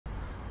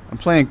I'm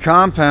playing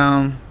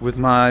Compound with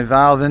my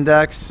Valve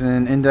Index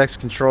and Index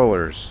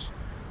controllers.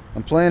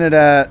 I'm playing it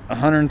at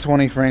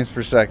 120 frames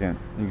per second.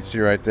 You can see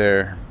right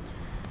there.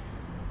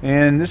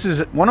 And this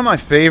is one of my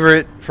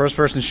favorite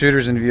first-person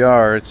shooters in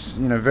VR. It's,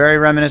 you know, very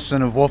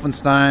reminiscent of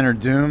Wolfenstein or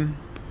Doom.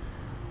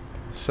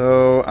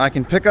 So I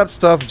can pick up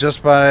stuff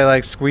just by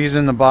like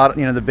squeezing the bottom,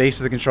 you know, the base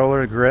of the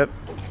controller to grip.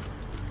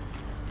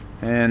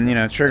 And, you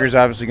know, trigger's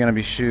obviously going to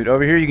be shoot.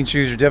 Over here you can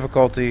choose your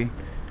difficulty.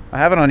 I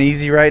have it on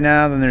easy right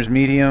now. Then there's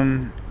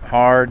medium,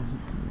 hard.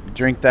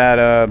 Drink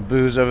that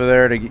booze over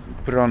there to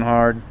put it on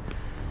hard.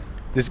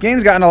 This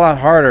game's gotten a lot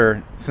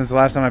harder since the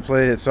last time I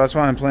played it, so that's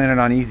why I'm playing it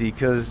on easy,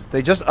 because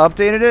they just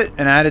updated it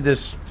and added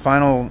this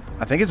final,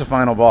 I think it's a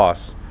final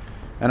boss,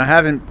 and I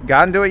haven't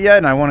gotten to it yet,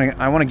 and I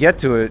want to get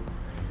to it,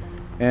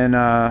 and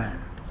I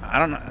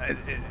don't know,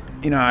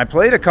 you know, I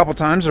played a couple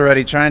times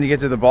already trying to get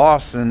to the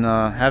boss and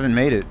haven't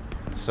made it,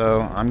 so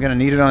I'm gonna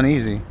need it on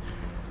easy.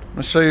 I'm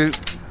gonna show you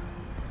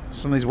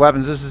some of these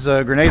weapons. This is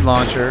a grenade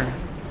launcher.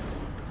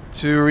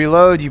 To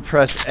reload, you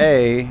press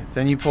A,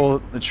 then you pull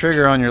the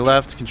trigger on your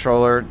left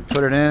controller,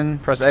 put it in,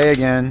 press A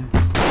again,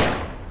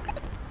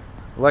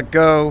 let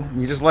go.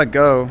 You just let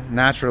go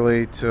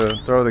naturally to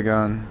throw the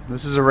gun.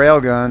 This is a rail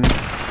gun.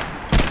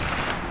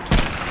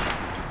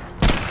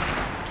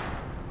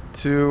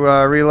 To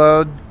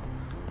reload,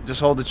 just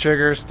hold the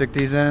trigger, stick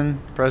these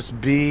in, press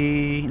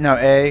B, no,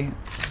 A,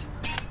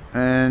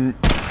 and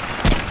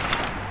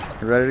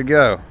you're ready to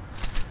go.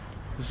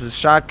 This is a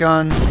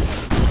shotgun.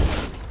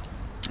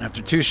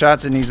 After 2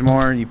 shots, it needs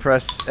more. You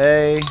press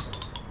A,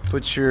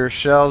 put your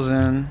shells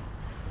in.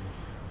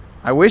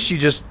 I wish you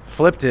just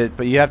flipped it,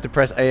 but you have to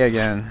press A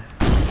again.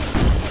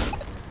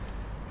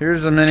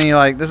 Here's a mini,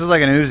 like, this is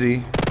like an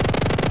Uzi.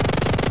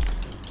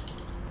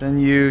 Then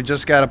you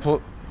just gotta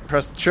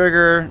press the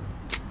trigger,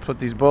 put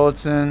these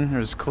bullets in.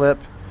 There's a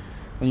clip.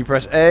 Then you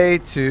press A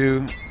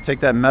to take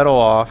that metal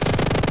off.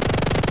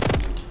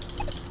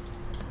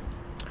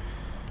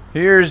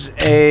 Here's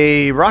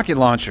a rocket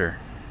launcher.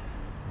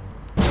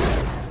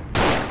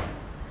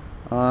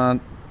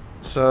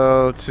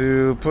 So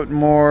to put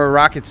more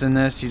rockets in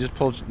this, you just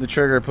pull the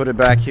trigger, put it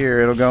back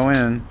here, it'll go in,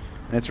 and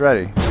it's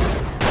ready.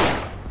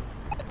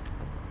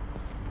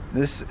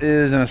 This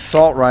is an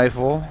assault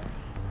rifle.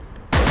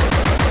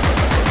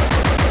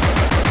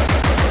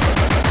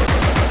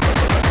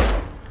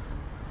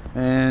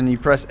 And you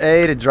press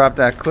A to drop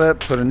that clip,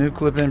 put a new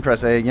clip in,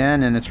 press A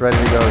again, and it's ready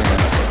to go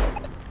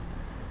again.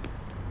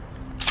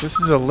 This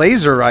is a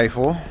laser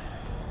rifle.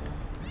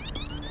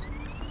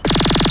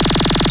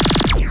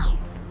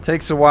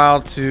 Takes a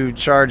while to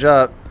charge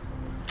up.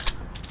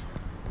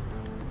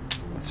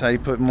 That's how you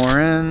put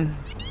more in.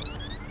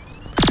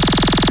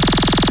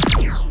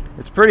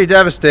 It's pretty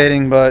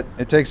devastating, but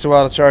it takes a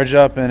while to charge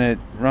up and it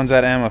runs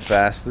out of ammo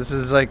fast. This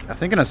is like, I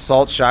think, an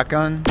assault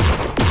shotgun.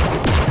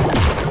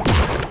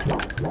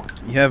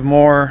 You have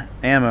more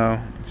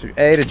ammo. So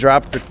A to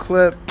drop the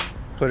clip,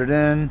 put it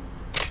in,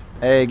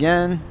 A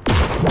again.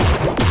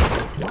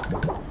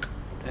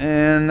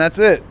 And that's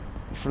it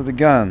for the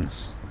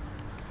guns.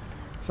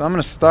 So I'm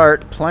gonna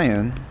start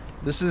playing.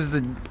 This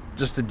is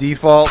just the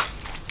default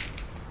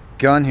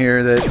gun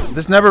here.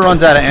 This never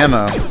runs out of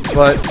ammo,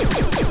 but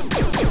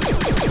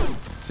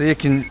see, it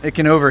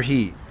can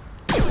overheat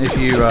if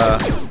you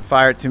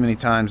fire it too many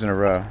times in a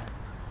row.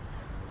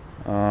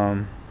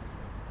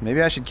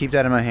 Maybe I should keep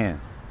that in my hand.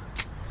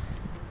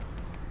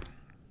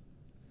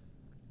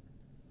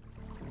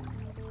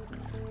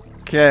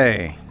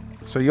 Okay,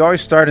 so you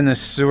always start in this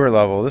sewer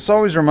level. This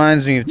always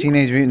reminds me of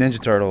Teenage Mutant Ninja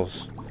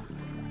Turtles.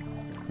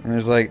 And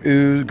there's like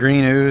ooze,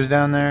 green ooze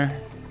down there.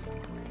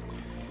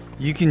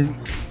 You can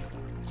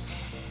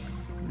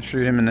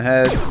shoot him in the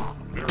head.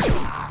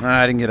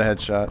 I didn't get a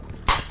headshot.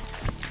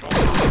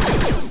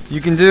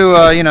 You can do,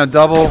 you know,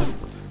 double,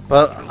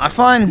 but I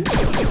find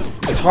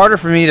it's harder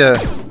for me to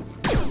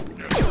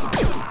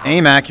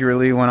aim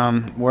accurately when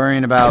I'm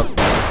worrying about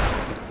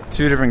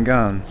 2 different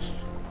guns.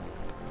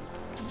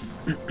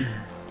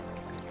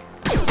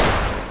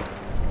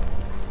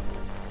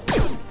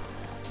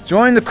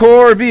 Join the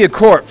Corps or be a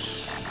corpse.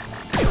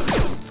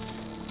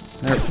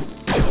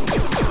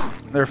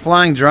 They're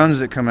flying drones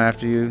that come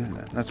after you.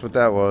 That's what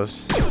that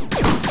was.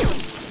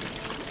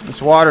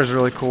 This water's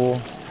really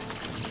cool.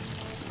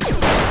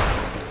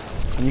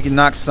 And you can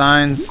knock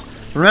signs.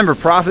 Remember,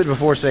 profit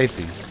before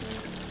safety.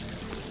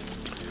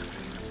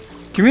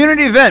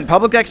 Community event,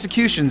 public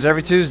executions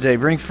every Tuesday.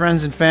 Bring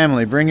friends and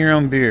family. Bring your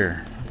own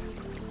beer.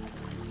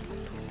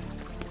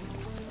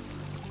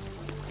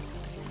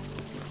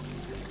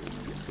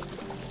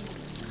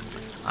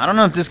 I don't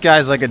know if this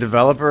guy's like a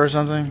developer or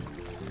something.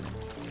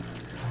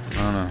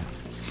 I don't know.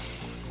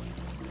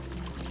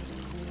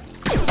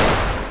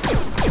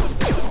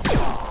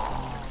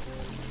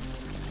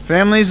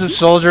 Families of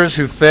soldiers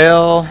who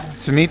fail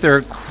to meet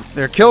their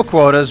kill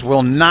quotas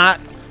will not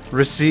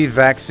receive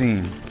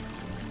vaccine.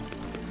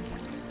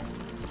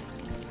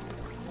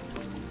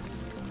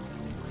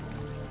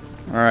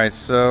 Alright,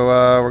 so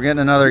we're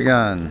getting another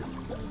gun.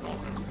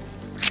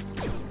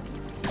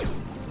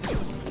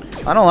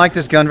 I don't like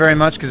this gun very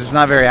much because it's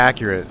not very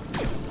accurate.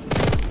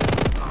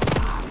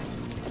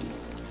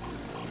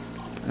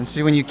 And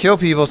see, when you kill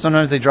people,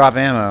 sometimes they drop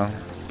ammo.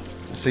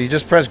 So you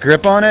just press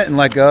grip on it and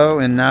let go,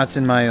 and now it's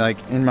in my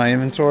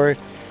inventory.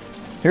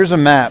 Here's a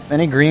map.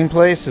 Any green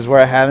place is where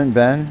I haven't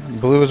been.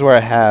 Blue is where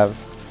I have.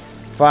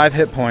 5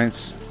 hit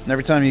points. And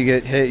every time you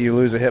get hit, you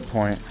lose a hit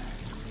point.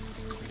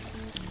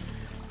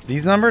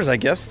 These numbers, I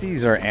guess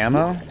these are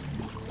ammo?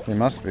 They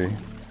must be.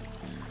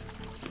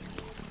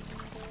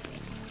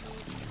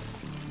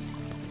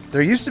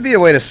 There used to be a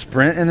way to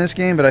sprint in this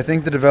game, but I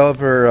think the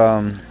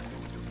developer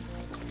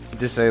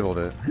disabled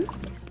it.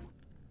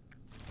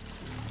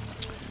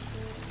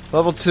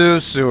 Level 2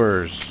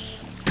 sewers.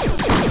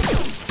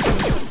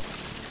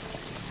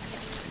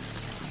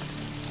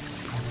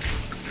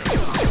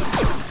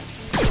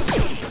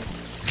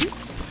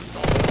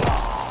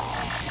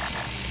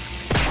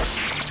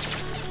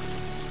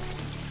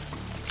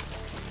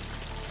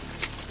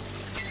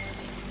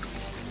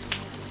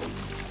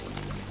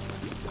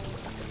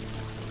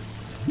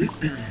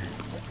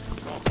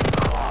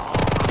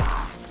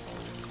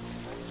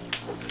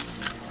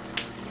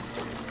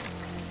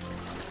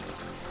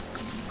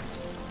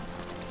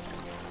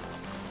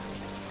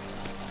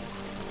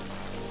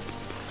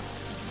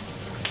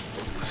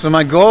 So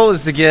my goal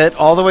is to get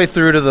all the way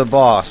through to the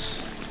boss.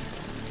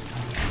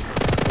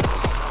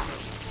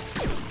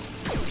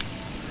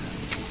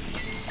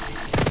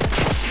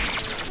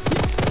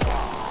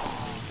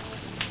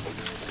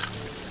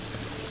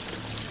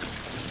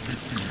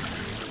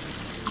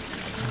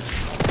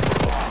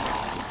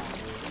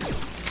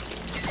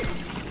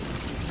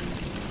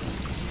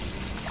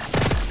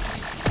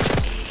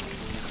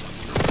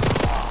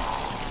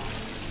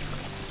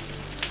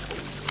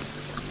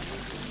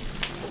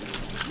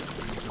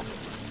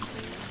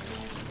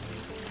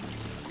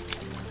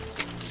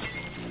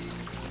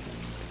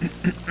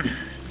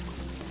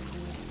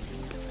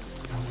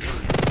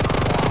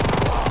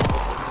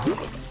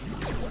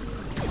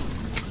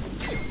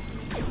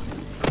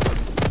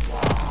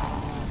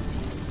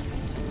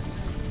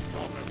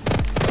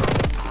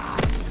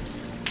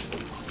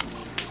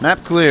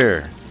 Map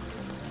clear.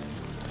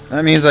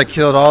 That means I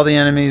killed all the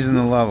enemies in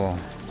the level.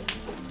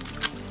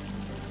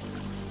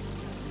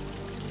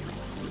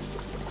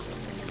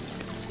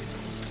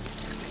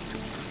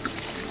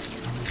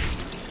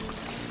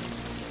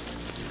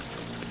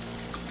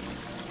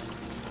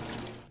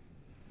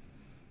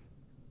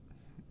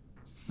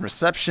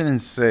 Reception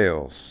and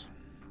sales.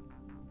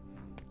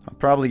 I'll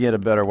probably get a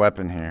better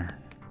weapon here.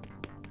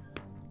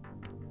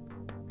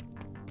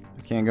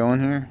 I can't go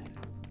in here?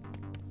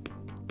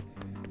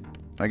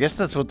 I guess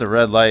that's what the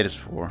red light is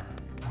for.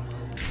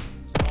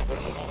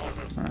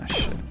 Ah,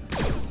 shit.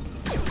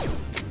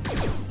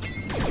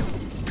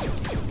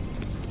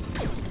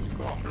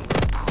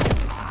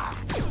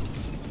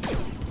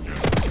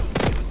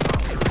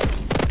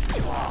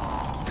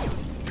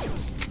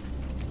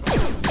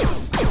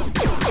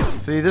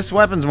 See, this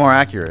weapon's more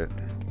accurate.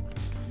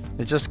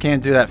 It just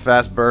can't do that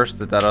fast burst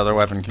that that other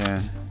weapon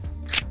can.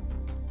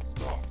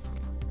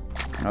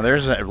 Now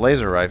there's a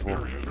laser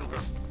rifle.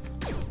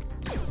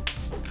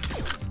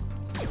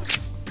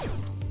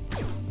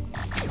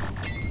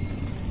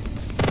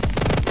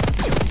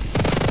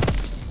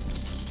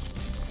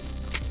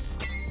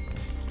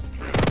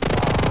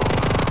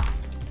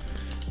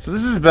 So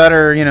this is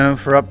better, you know,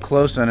 for up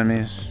close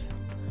enemies.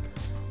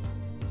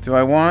 Do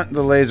I want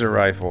the laser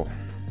rifle?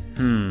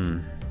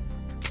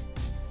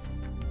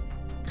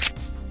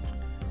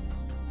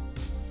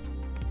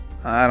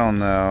 I don't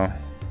know.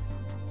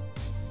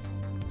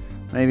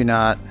 Maybe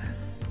not.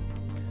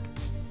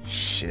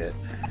 Shit.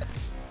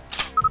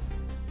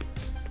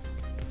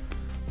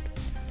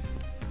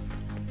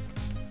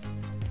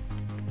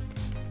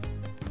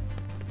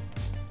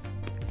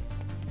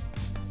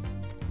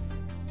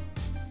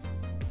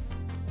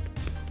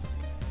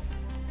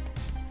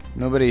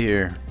 Nobody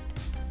here.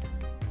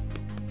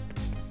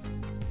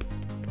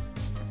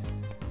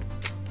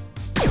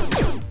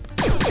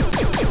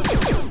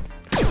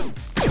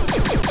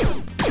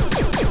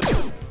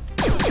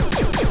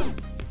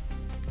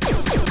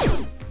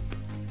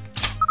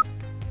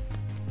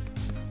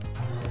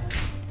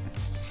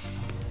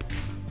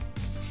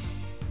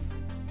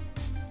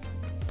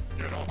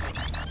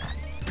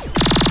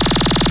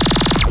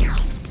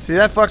 See,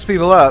 that fucks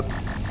people up,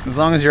 as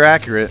long as you're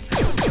accurate.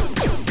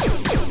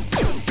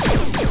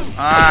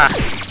 Ah!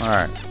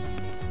 Alright.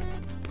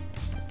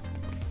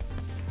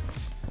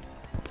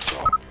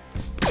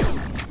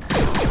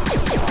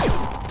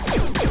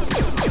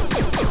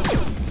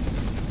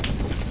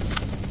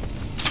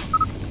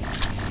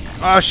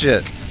 Oh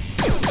shit.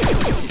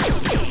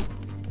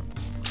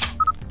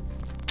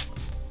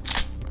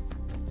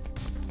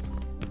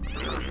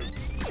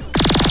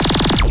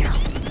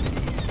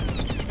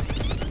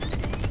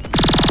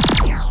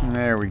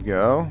 There we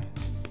go.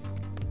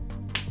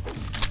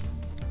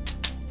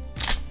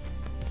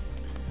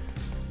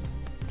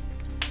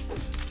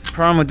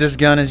 Problem with this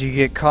gun is you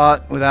get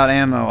caught without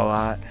ammo a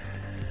lot.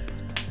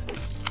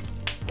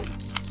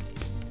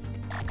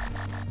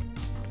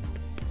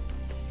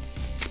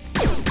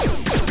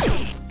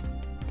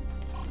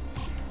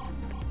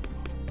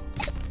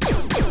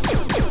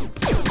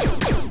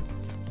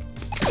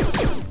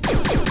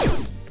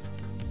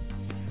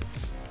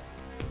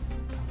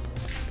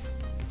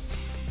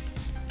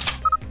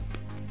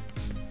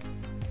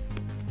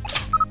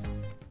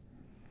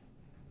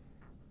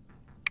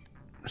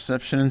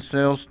 Reception and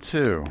sales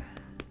too.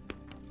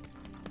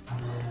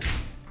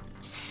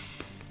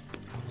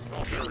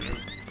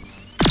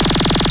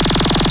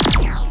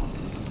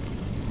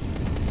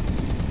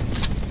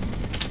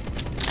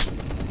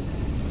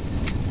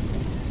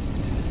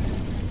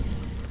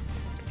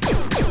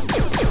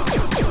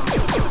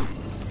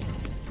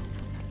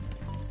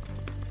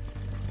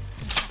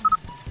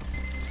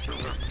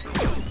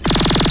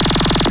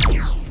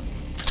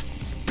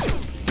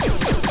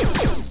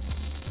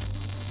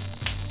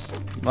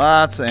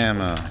 Lots of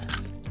ammo.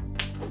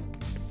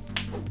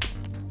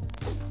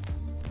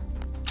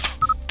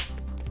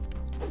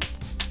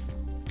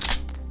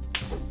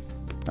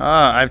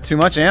 Ah, I have too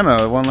much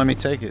ammo. It won't let me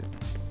take it.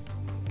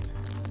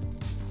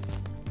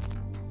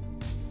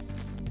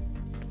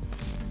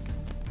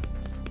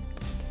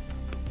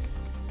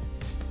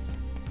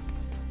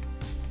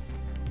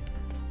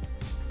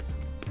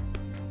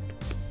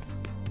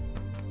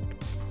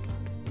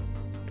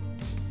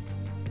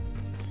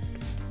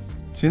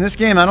 See, in this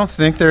game, I don't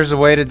think there's a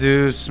way to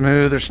do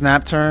smooth or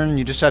snap turn.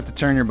 You just have to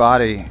turn your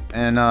body.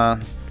 And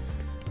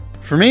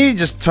for me,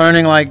 just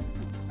turning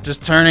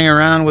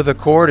around with a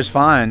cord is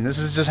fine. This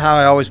is just how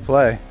I always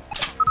play.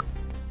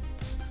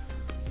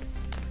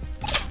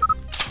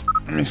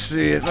 Let me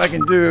see if I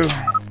can do...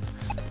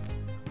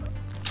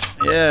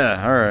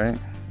 Yeah, alright.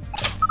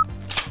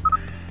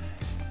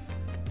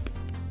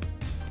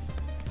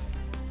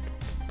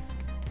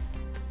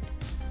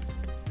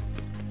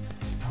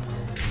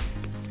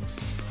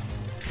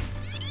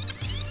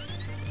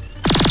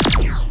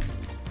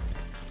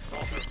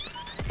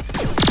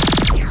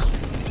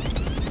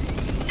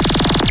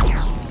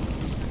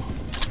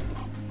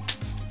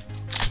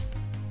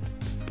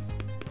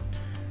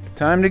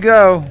 Time to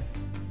go.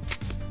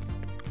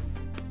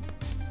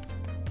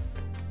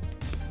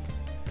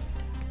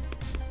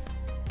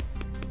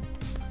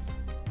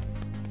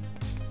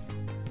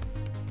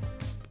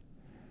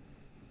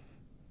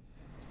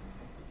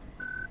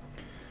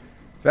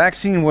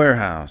 Vaccine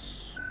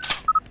warehouse.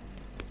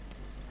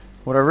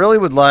 What I really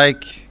would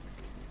like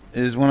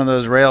is one of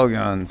those rail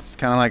guns,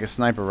 kind of like a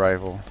sniper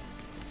rifle.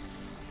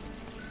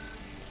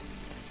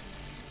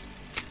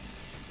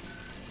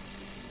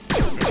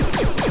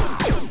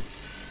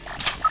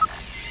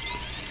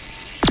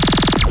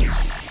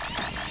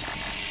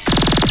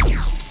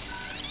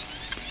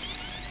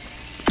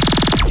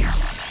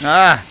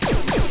 Ah!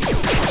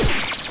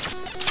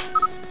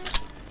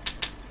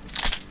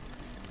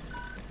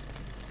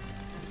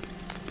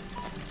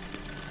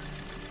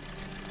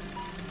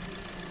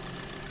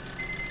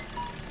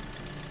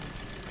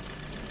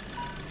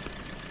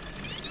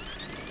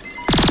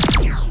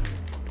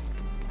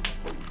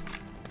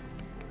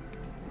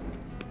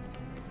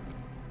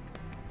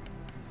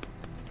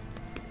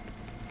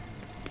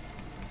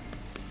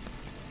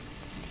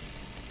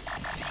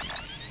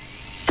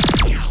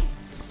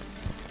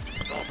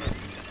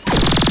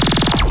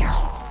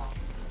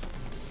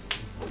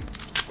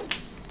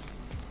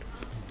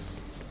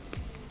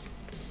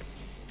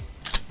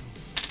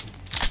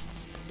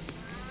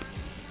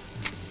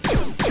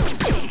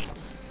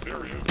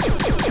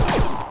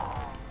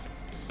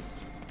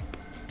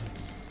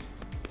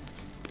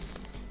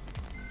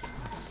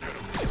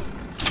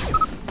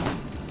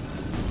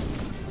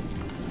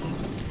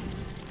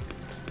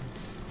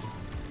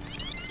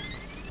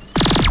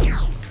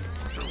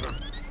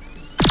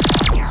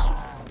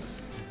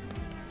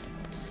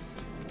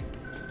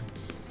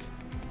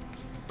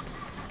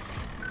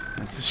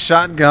 It's a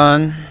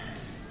shotgun.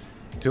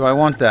 Do I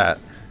want that?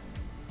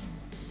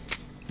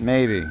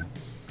 Maybe.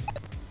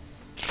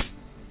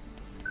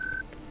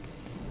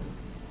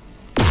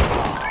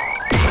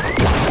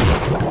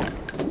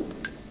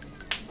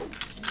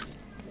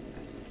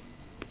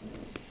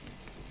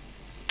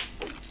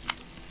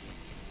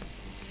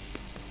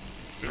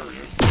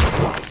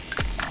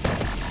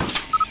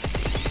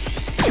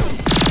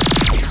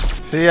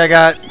 See, I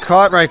got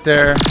caught right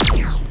there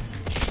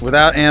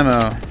without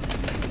ammo.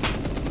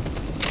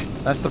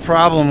 That's the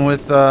problem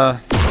with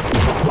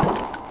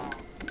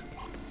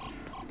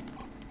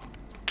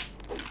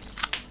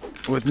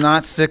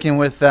not sticking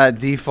with that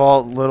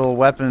default little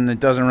weapon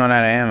that doesn't run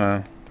out of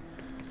ammo.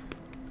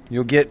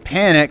 You'll get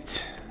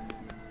panicked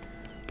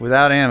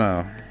without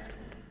ammo.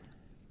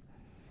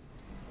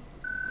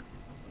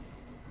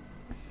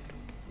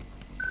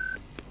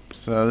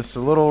 So this is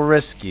a little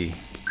risky.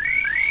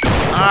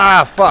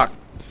 Ah, fuck!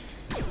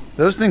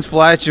 Those things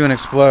fly at you and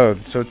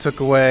explode, so it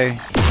took away...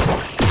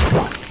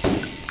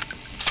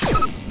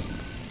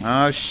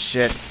 Oh,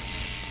 shit.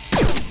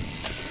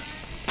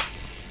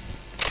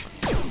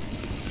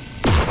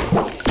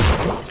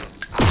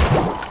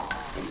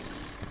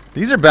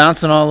 These are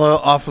bouncing all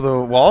off of the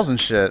walls and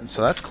shit,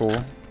 so that's cool.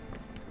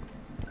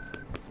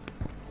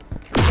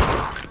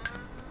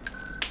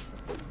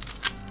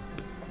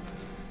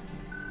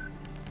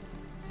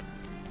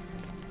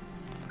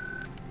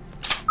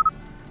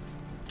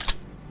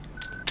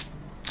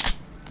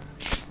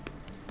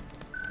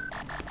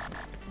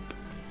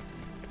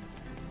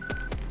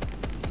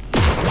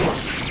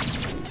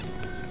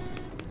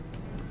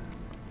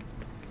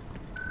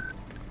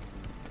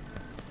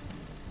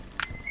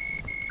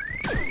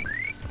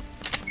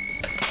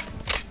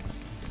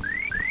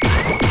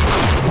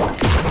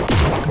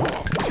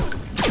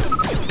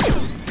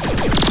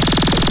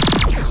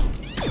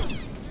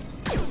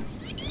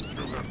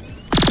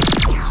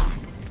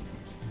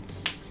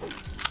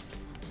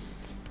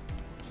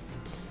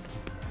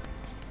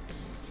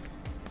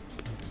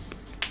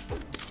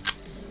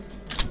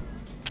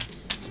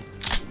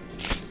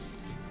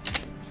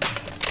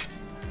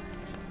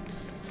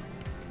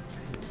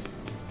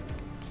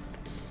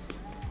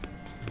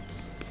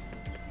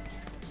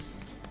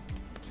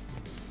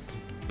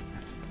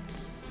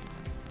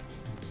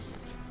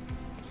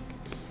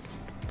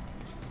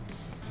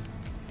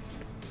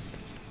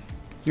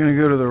 Gonna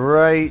go to the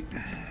right.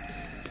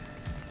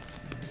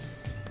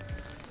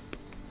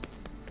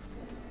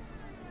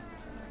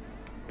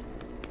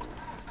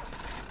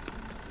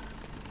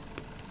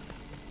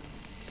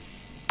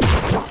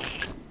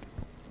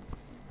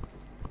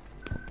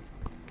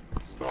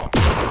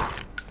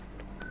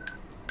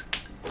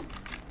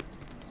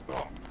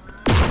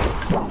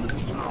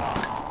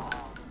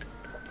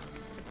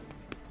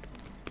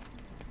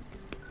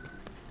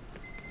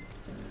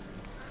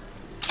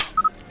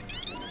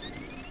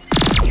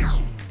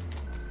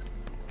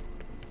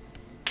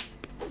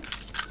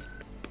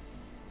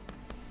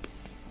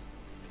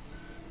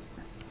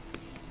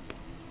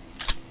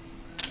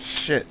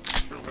 Shit.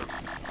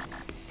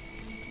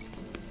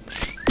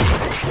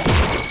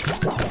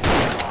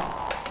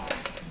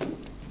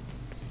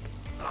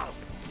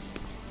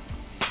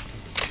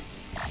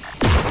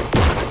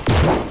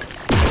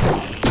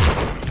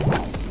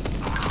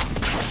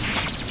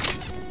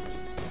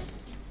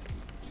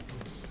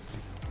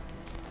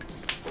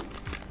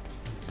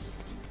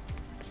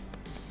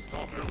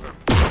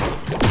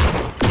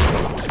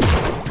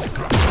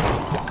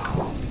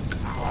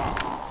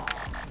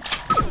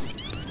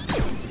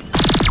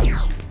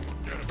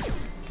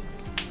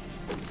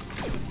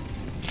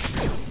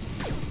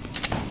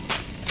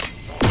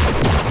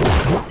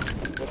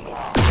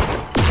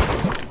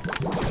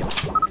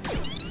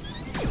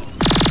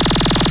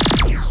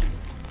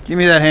 Give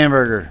me that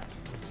hamburger.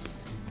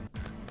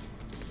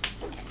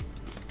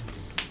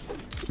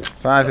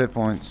 5 hit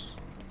points.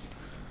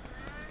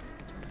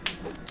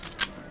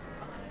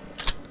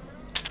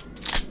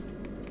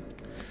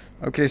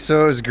 Okay,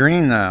 so it was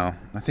green now.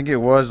 I think it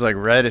was like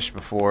reddish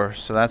before,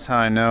 so that's how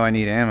I know I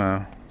need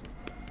ammo.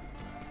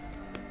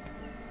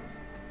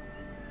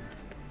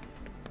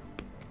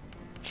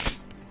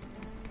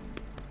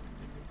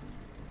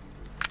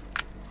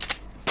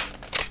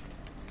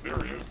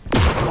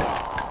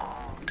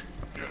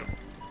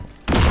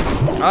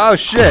 Oh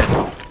shit!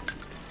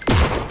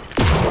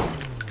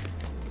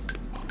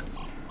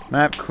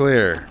 Map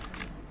clear.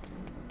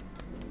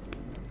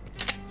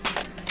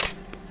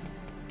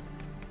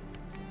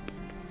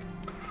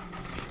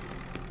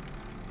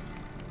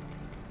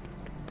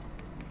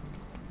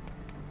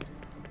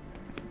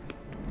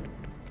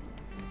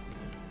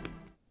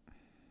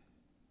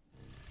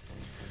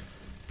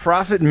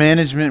 Profit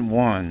Management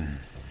 1.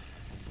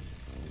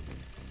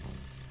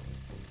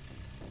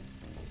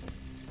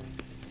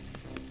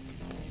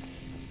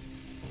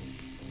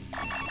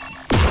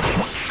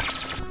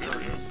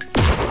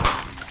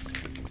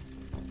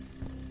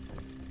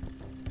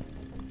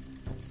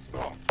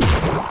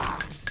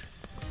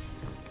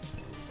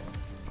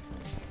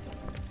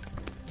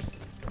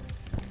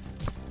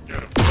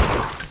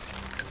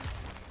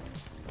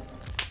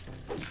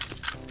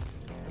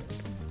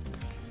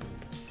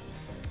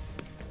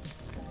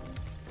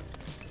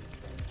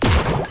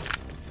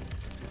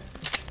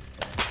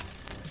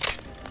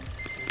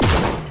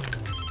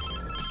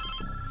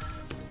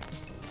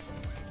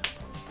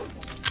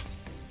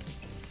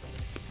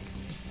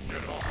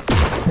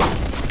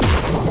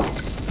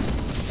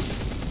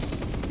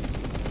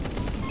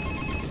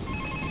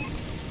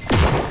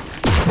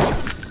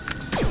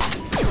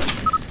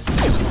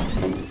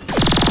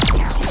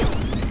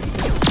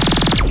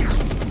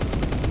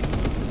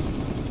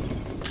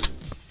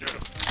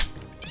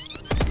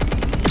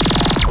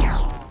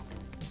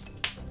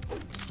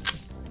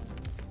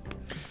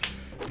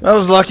 That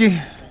was lucky.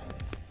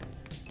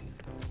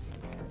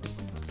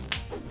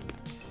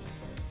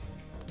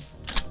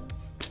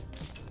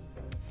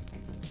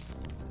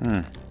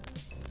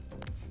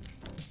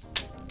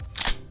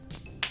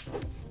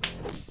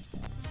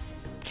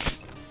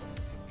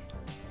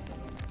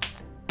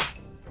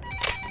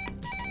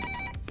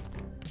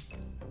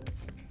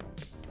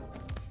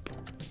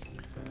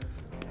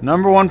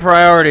 Number 1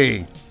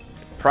 priority.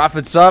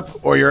 Profits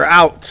up or you're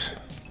out.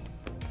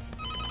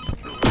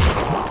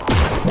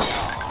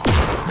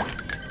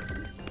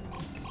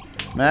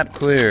 Map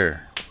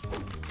clear.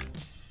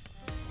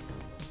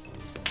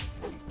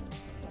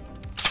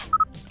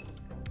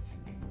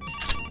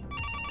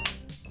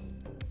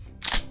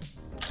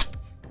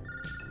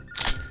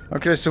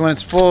 Okay, so when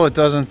it's full, it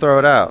doesn't throw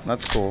it out.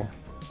 That's cool.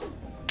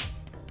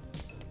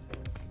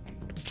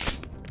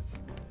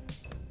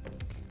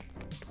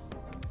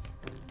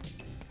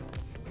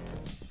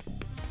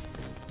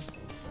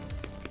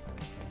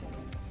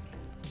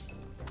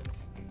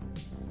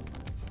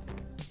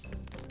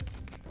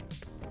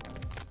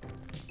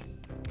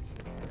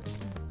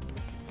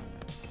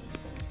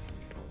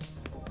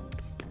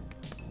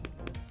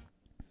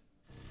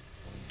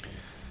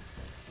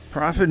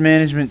 Profit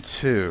Management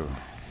 2.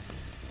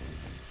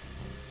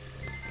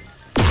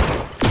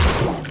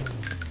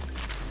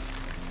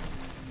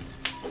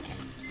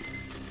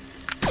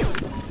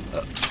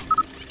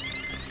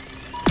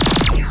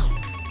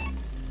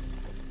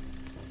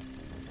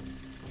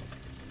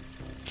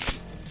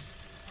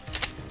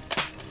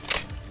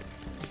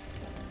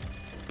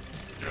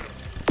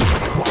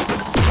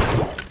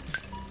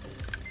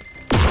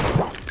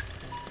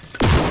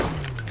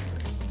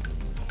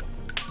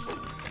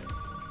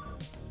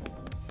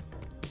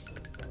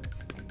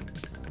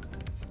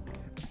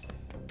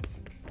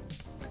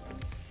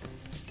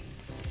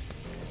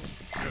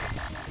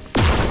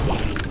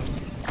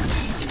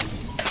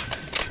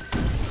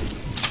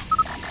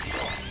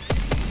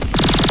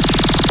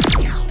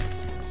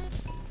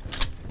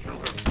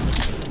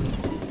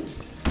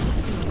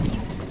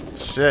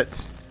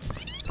 shit.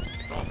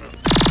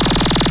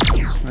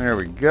 There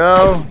we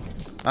go.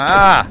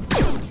 Ah!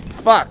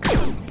 Fuck!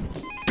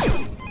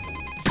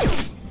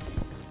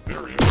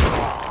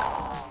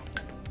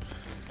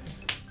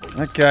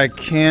 That guy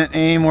can't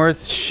aim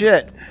worth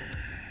shit.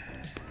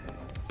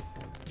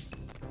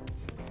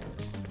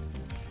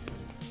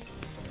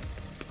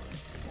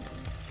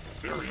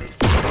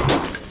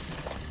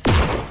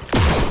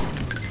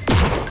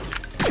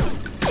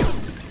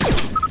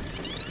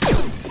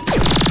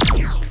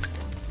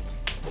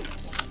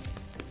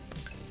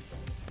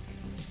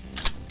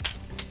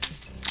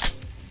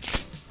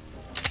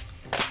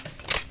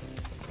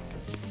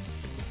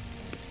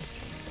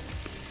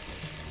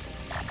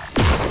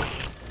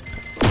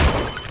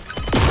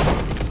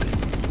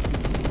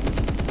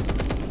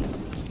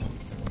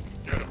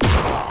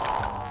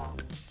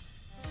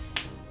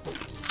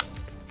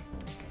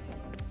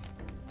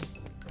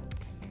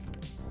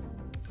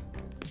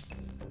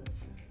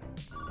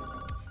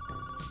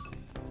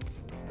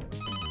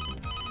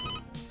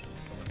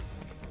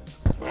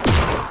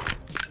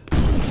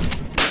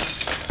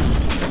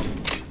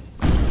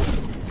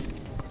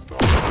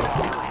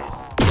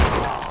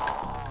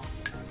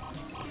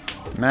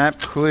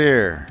 Map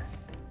clear.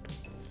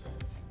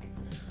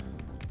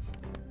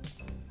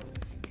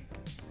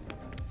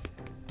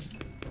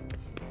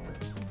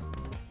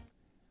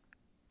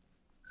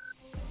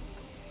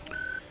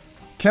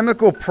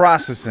 Chemical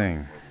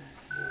processing.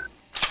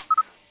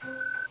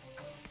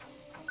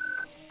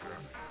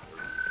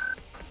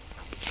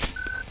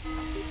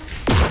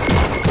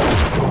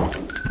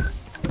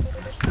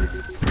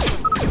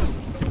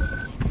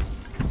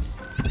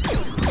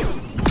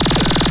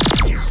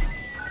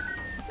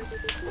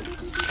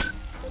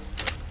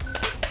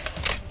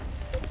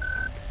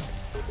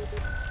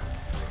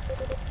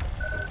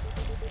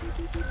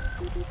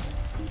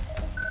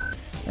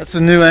 That's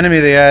a new enemy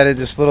they added,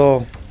 this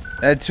little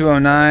Ed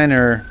 209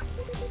 or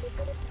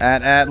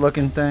at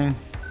looking thing.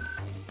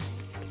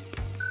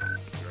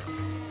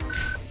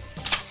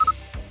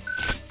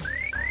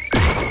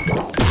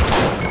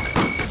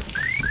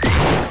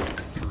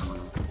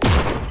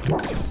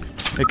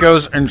 It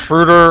goes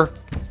intruder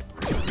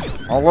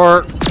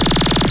alert.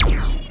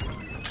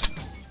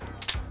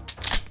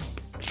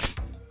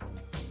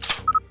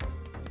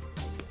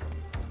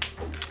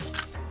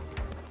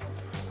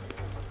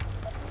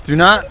 Do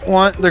not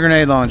want the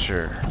grenade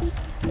launcher.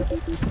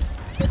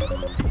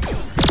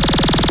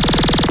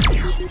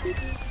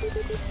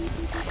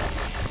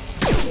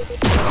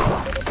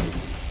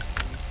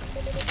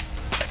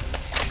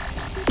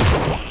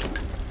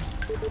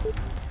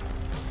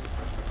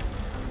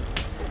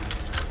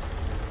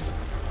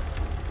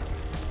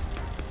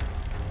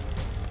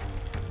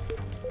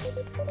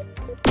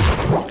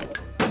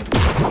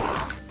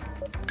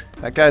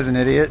 That guy's an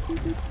idiot.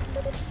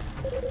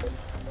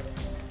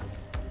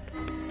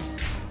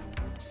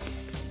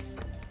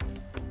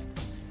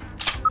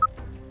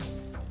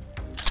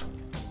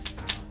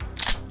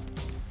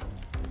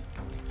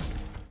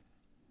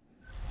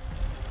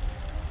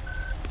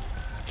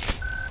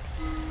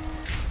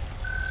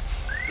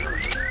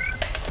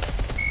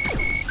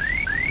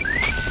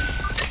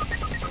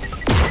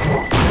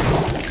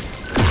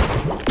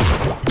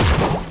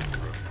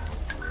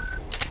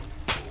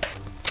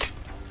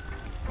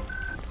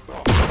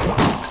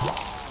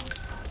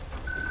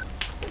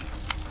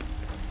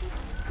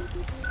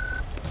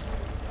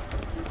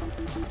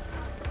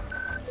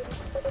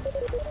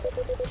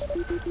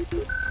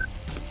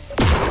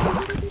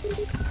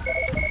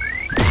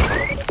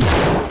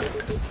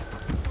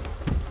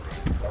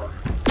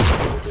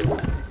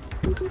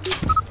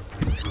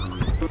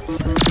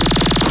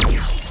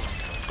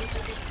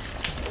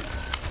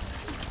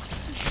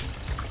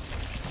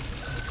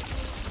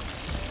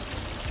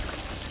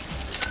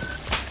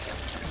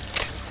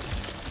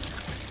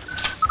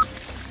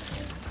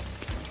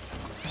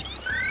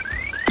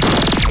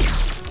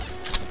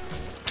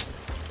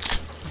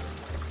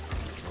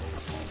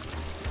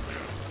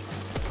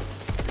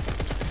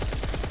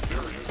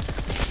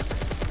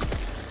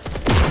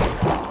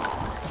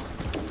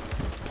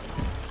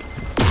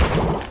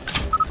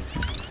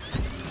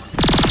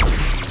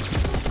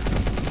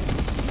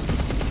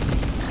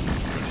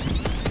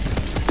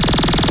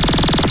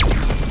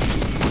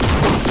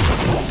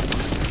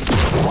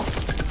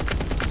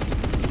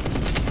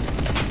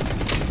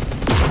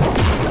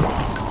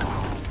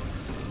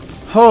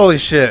 Holy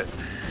shit.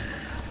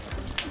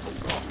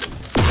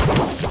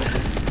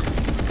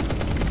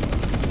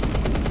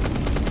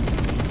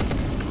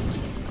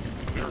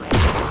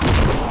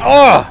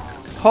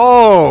 Oh!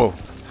 Oh!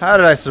 How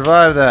did I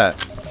survive that?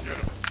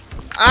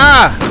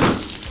 Ah!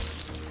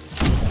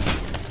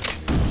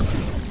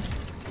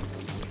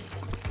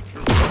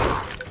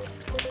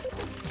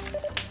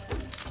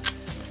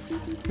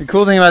 The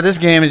cool thing about this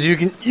game is you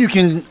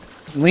can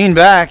lean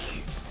back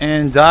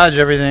and dodge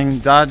everything,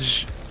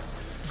 dodge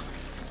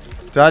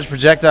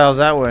projectiles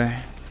that way.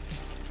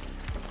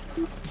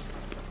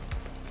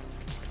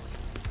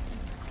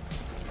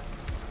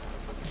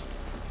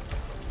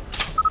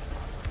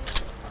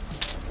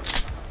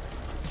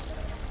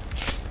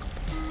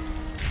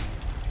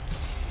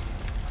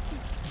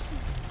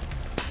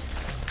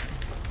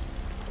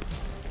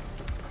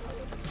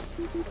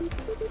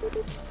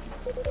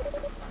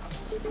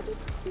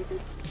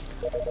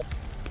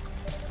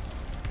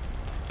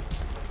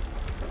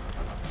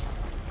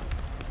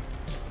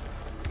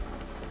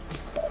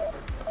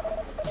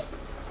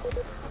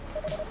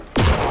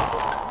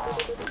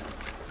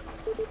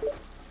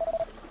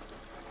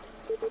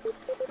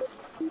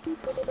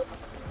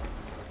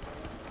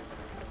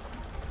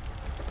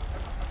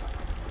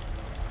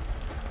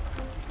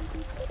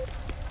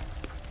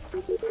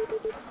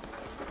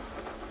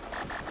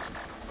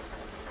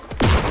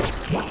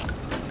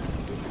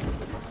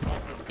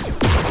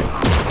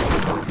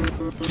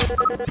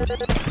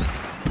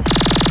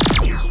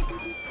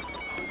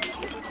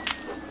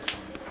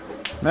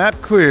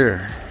 Map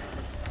clear.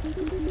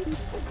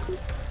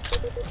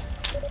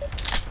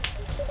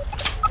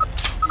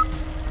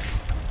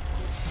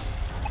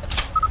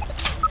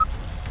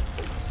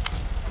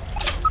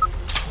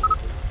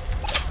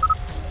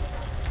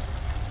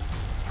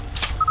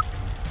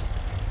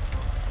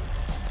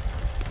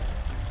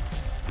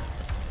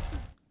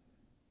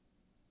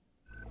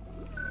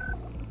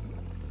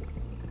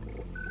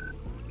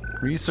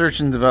 Research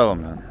and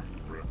development.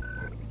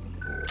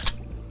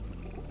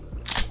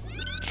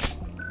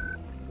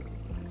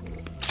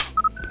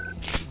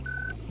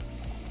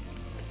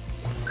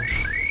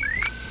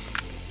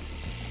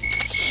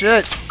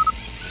 Shit.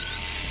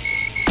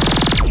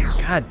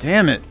 God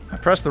damn it. I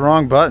pressed the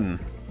wrong button.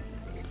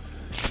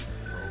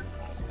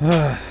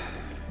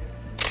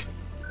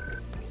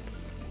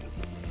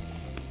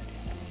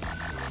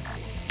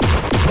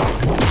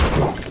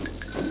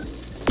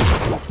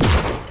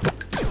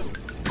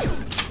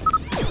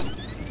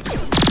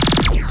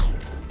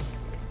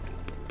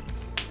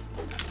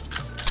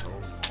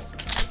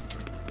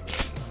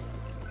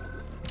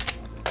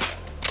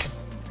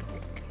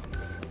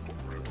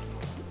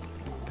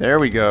 There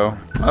we go.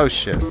 Oh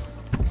shit.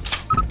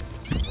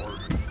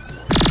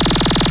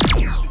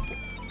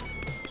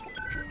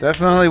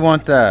 Definitely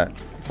want that.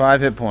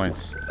 5 hit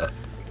points.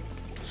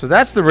 So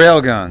that's the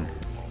railgun.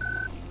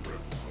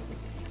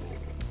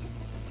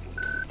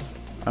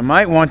 I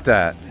might want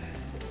that.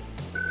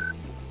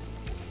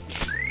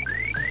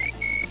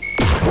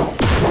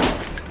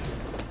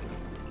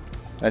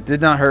 That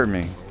did not hurt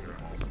me.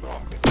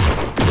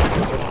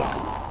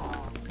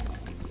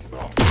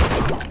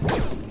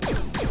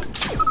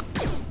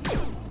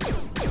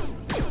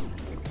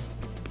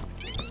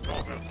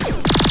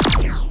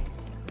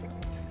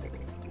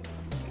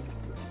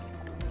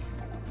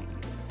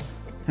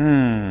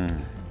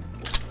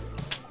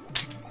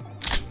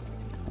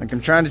 Like, I'm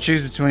trying to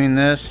choose between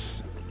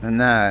this and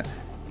that.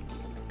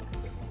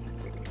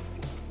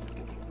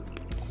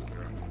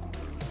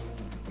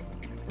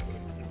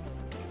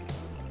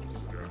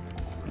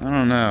 I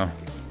don't know.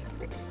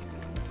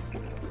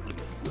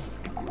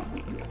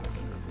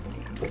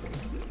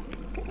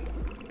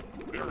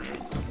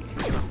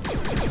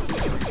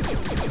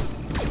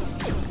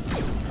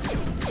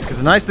 Because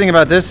the nice thing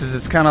about this is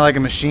it's kind of like a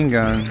machine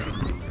gun.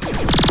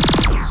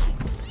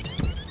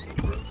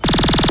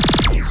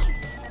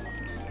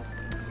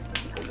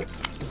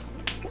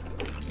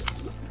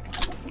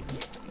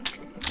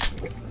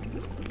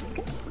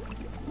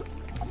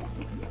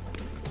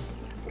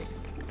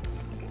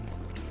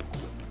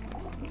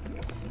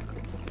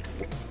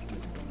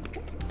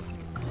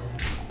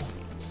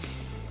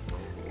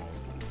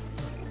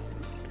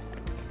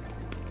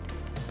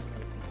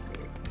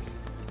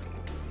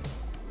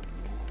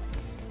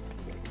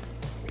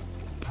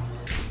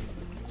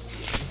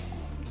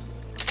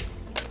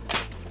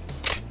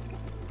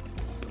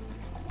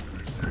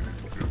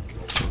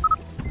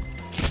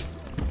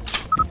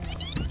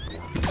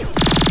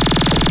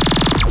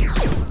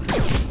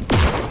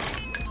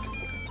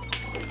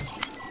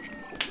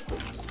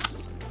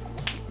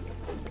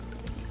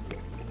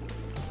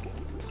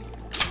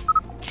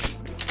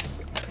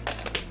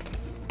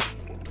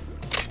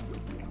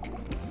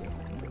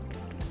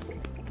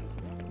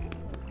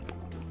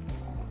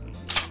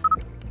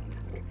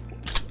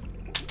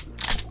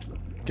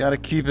 Gotta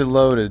keep it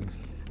loaded.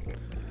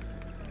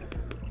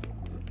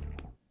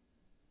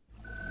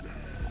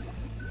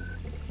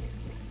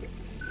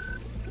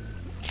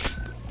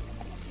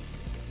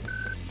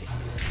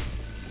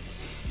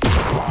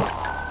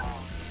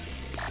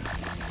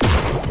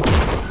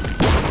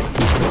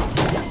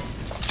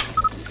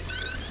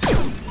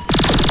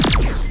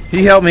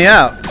 He helped me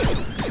out.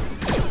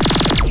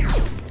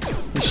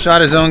 He shot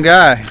his own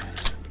guy.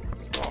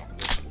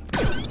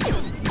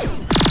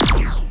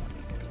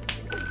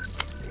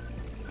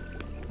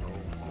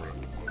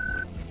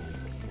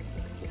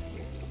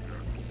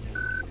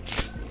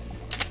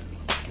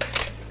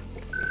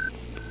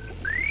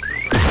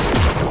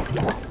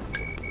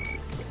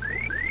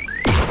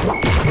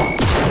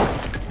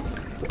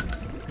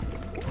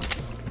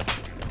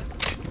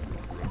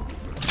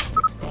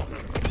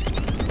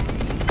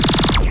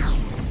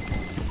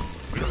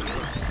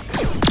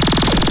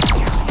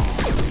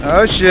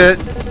 Oh shit.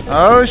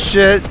 Oh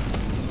shit.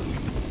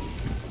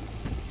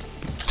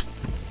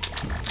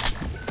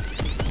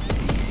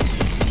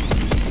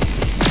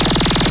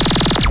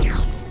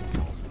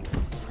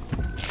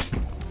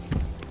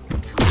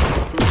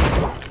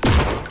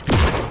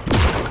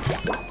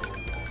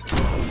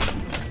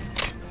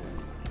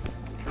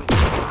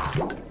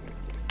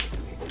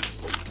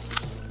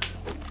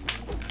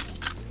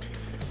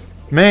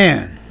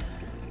 Man,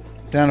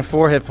 down to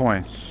 4 hit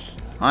points.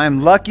 I am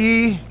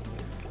lucky.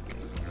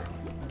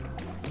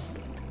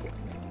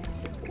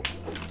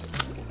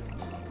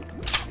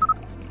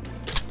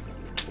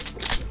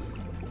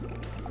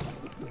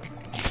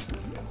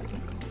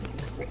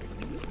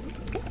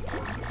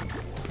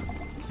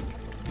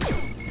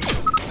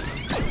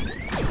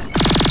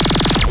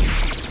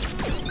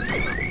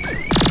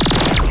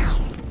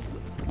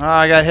 Oh,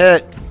 I got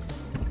hit.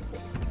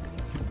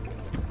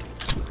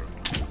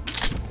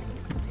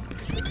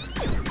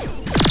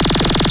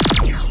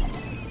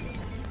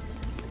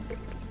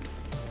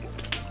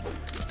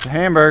 It's a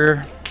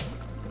hamburger.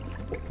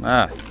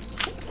 Ah.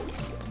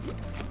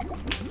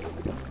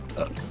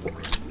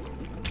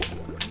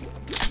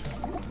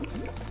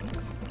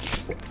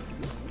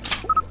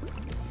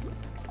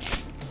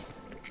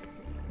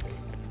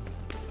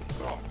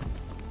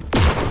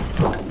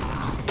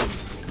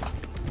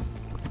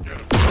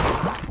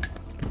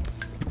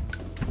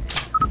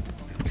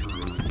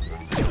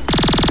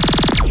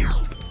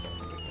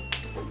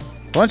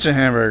 Bunch of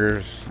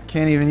hamburgers. I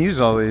can't even use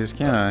all these,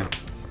 can I?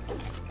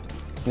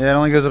 Yeah, it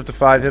only goes up to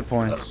 5 hit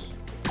points.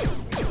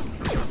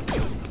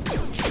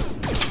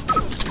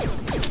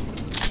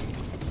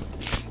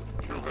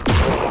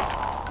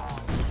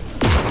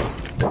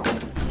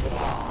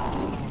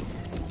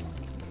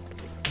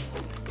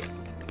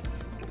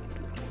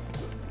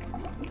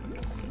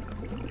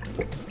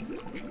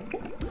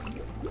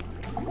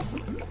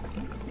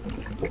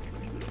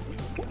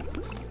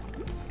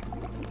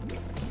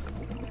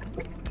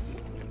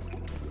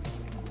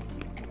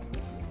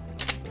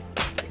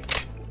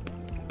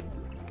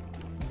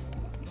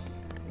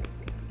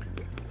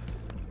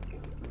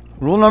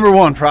 Rule number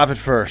 1, profit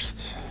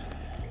first.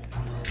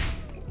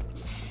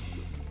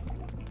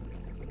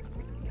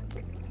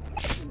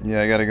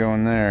 Yeah, I gotta go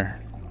in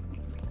there.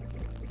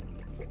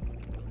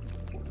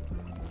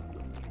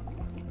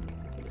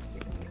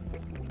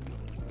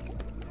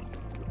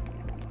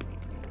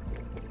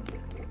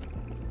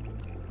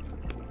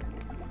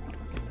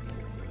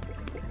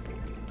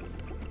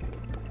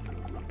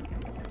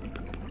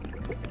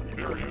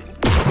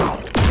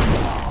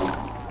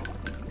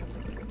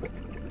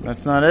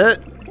 That's not it.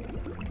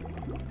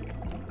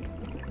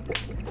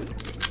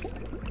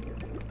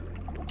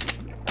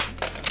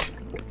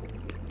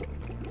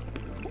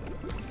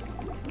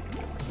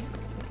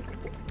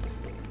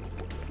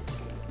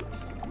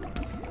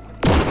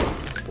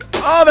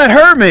 Oh, that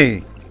hurt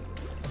me!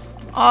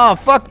 Oh,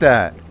 fuck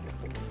that.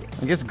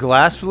 I guess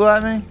glass flew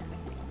at me?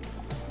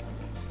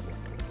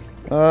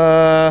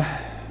 Oh,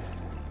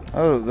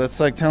 that's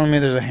like telling me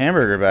there's a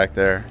hamburger back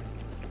there.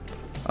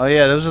 Oh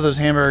yeah, those are those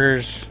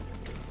hamburgers.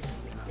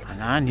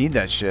 I need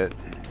that shit.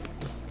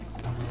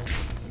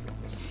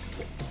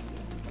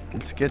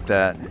 Let's get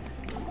that.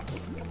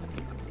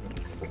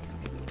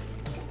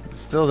 It's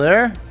still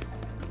there?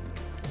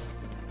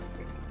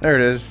 There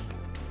it is.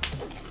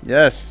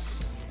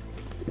 Yes.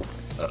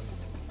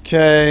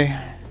 Okay.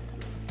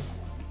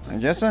 I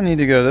guess I need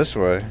to go this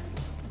way.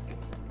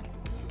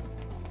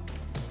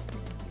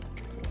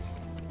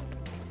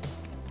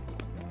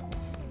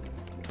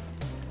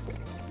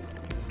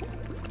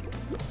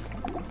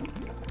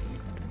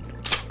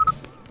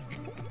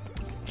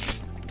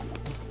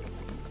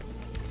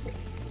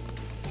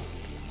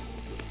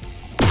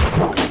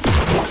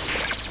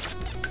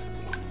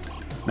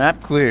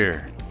 Map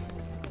clear.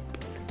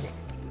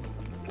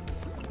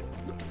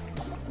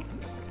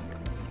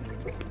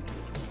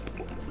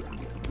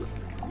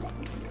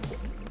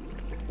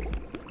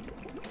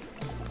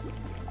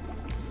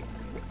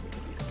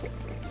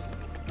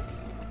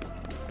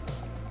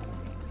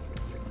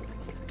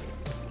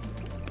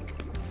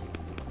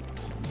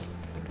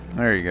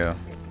 There you go.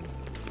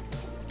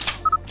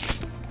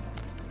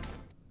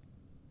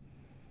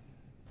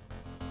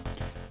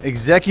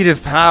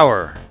 Executive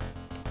power.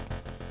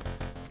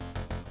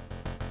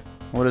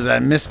 What is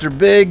that, Mr.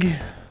 Big?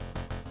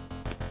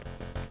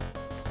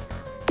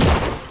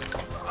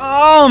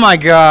 Oh my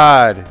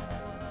god!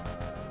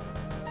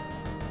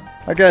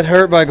 I got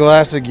hurt by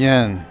glass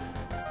again.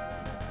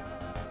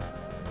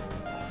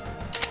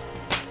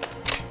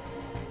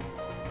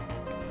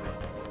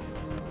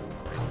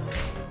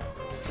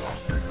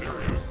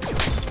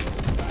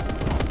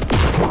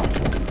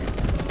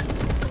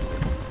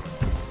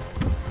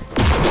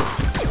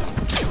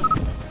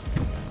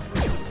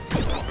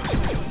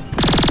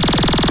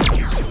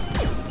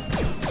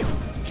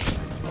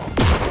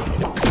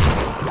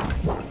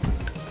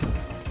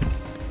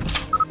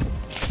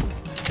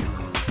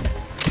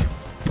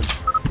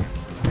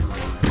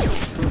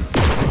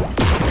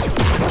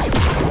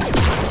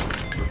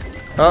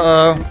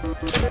 Uh-oh.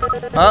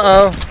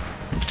 Uh-oh.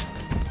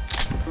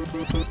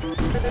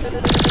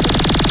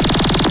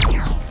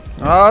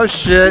 Oh,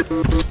 shit.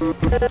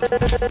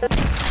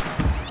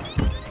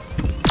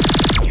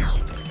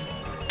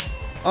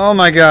 Oh,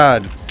 my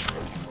God.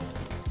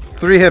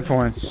 3 hit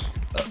points.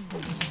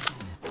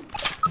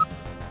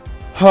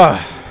 Huh.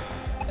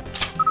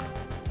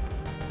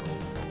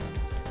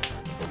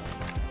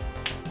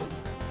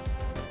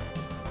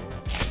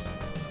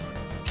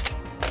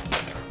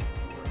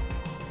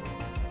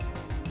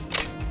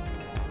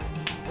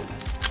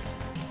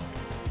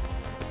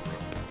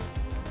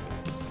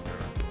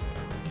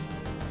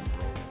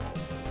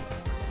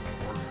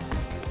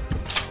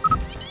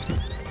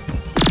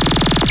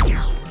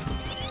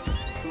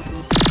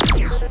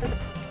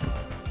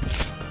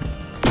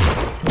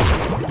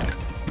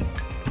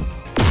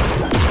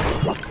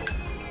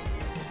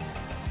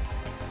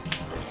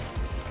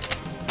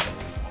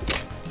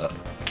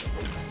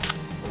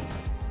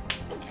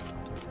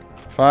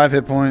 5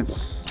 hit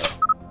points.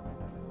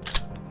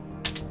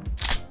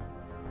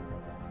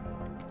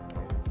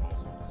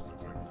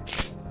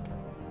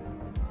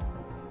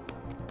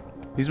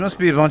 These must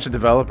be a bunch of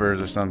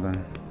developers or something.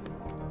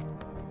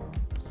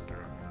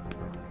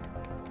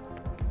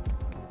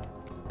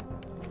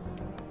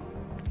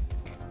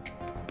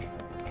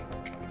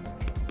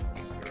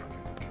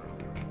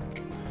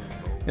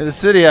 Yeah, the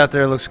city out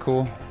there looks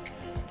cool.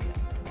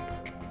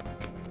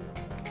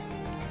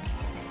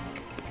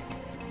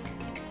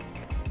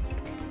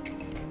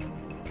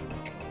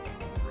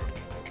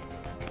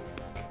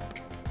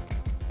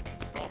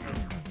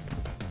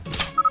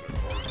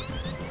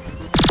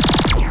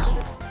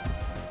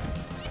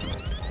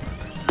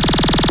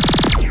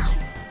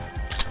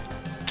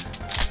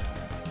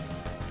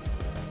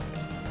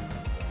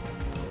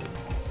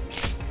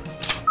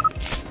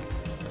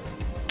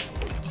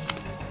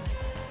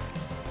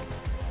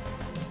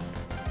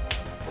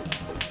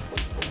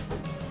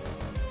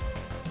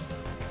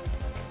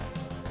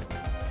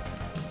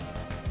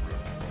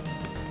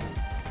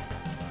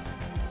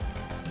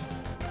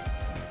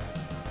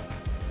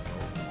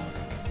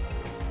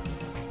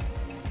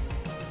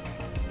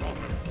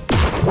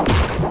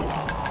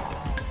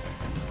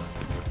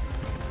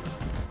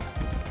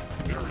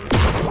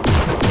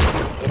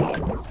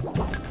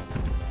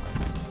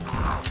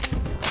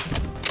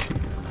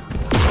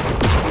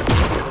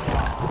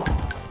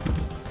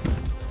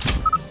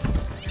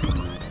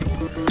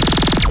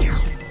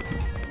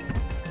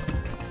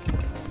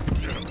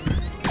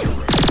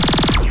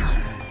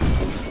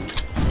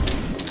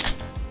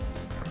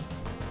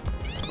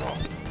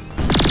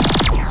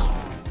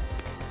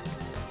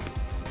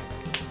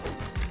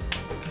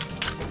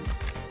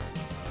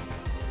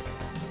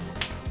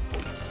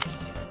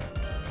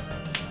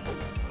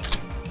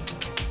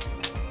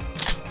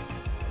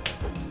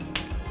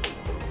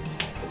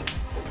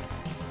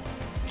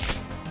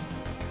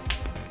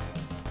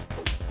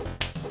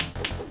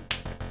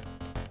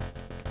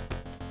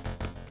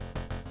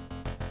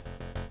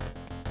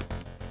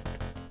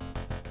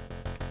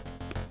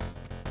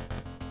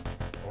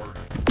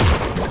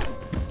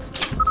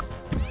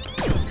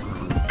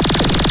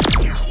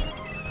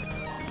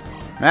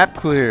 Map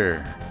clear.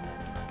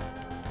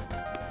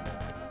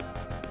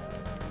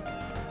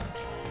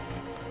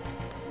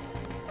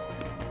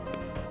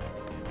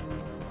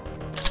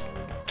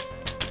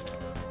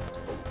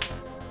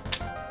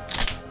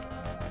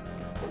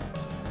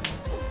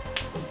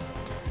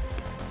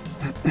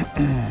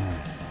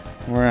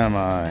 Where am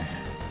I?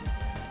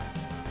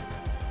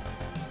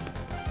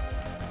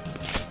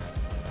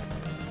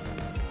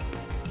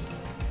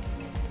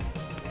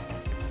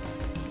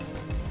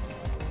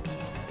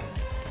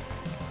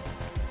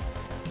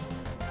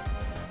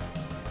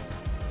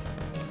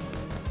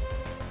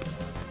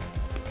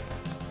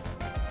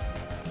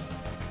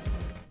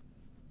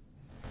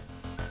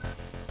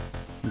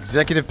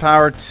 Executive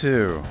Power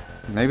 2.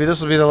 Maybe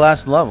this will be the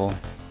last level.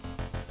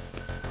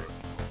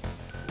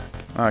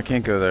 Oh, I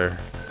can't go there.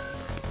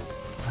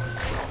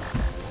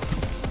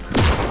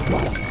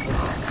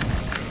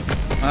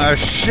 Oh,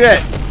 shit!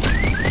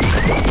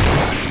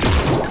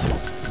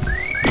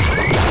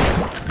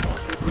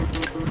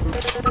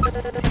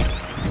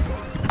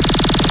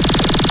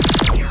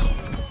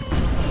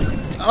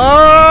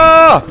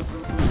 Oh!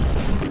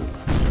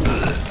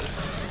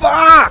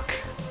 Fuck!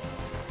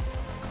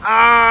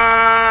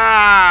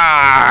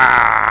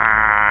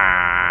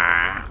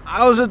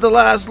 I was at the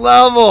last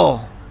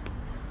level.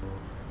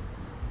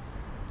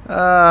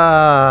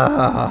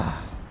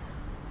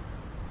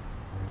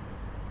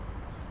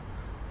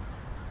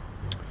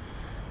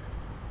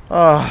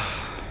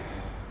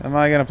 Am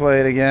I gonna play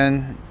it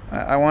again?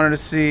 I wanted to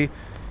see.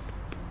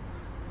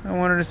 I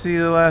wanted to see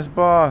the last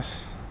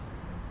boss.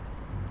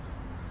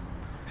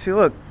 See,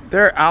 look,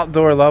 they're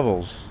outdoor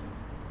levels.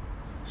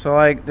 So,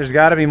 like, there's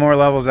got to be more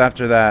levels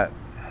after that.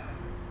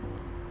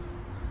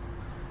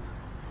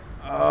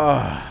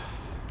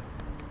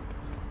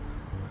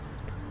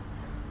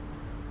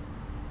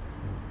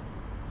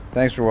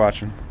 Thanks for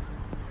watching.